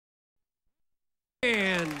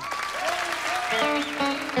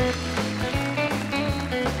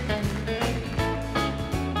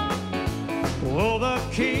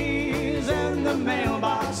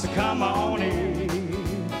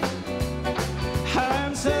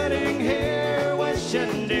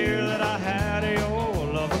wishing, dear, that I had your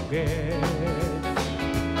love again.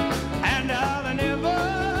 And I'll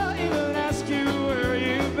never even ask you where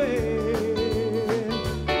you've been.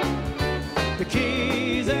 The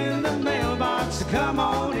keys in the mailbox, come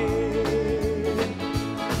on in.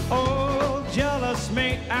 Oh, jealous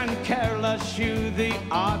me and careless you, the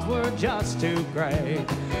odds were just too great.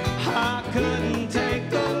 I couldn't take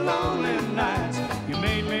the lonely nights, you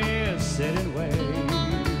made me sit and wait.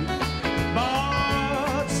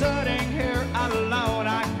 But sitting here alone,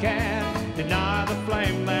 I can't deny the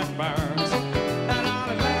flame that burns, and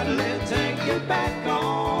I'll gladly take it back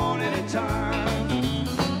on any time.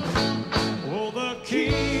 Oh, the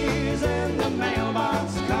keys in the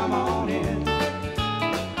mailbox, come on in.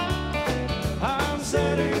 I'm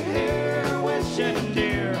sitting here wishing,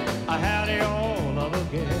 dear, I had your love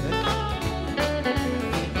again.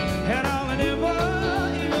 And I'll never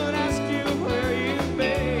even ask you where you've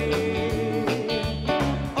been.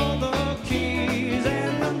 Oh, the keys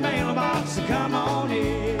in the mailbox, come on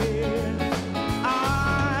in.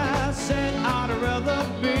 I said I'd rather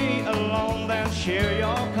be alone than share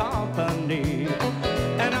your company.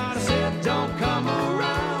 And I said don't come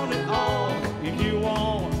around at all if you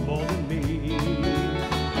want more than me.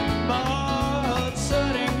 But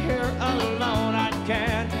sitting here alone, I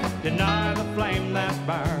can't deny the flame that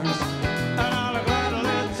burns, and I'll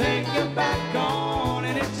gladly take it back on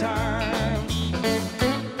any time.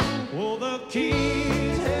 Oh, the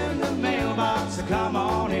keys in the mailbox, come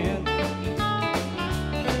on in.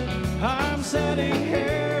 I'm sitting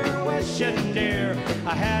here wishing, dear,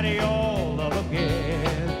 I had your love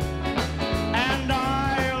again. And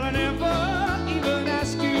I'll never even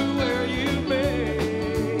ask you where you've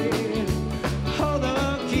been. Oh,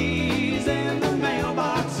 the keys in the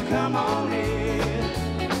mailbox, come on in.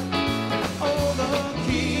 Oh, the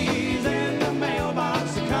keys in the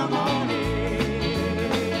mailbox, come on in.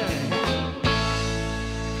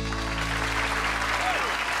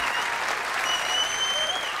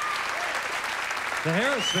 The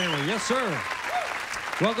Harris family, yes, sir.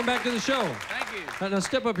 Welcome back to the show. Thank you. Now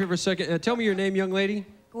step up here for a second. Tell me your name, young lady.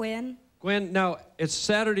 Gwen. Gwen, now it's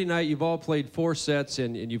Saturday night. You've all played 4 sets,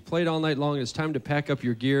 and you've played all night long. It's time to pack up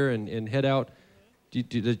your gear and head out. Do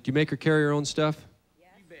you make her carry her own stuff? Yes.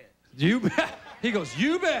 You bet. You bet. He goes,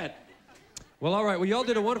 you bet. Well, all right. Well, y'all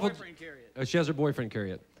did a wonderful... Boyfriend carry it. She has her boyfriend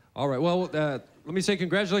carry it. All right. Well, let me say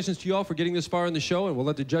congratulations to you all for getting this far in the show, and we'll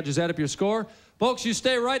let the judges add up your score. Folks, you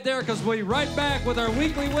stay right there because we'll be right back with our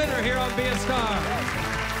weekly winner here on Be a Star.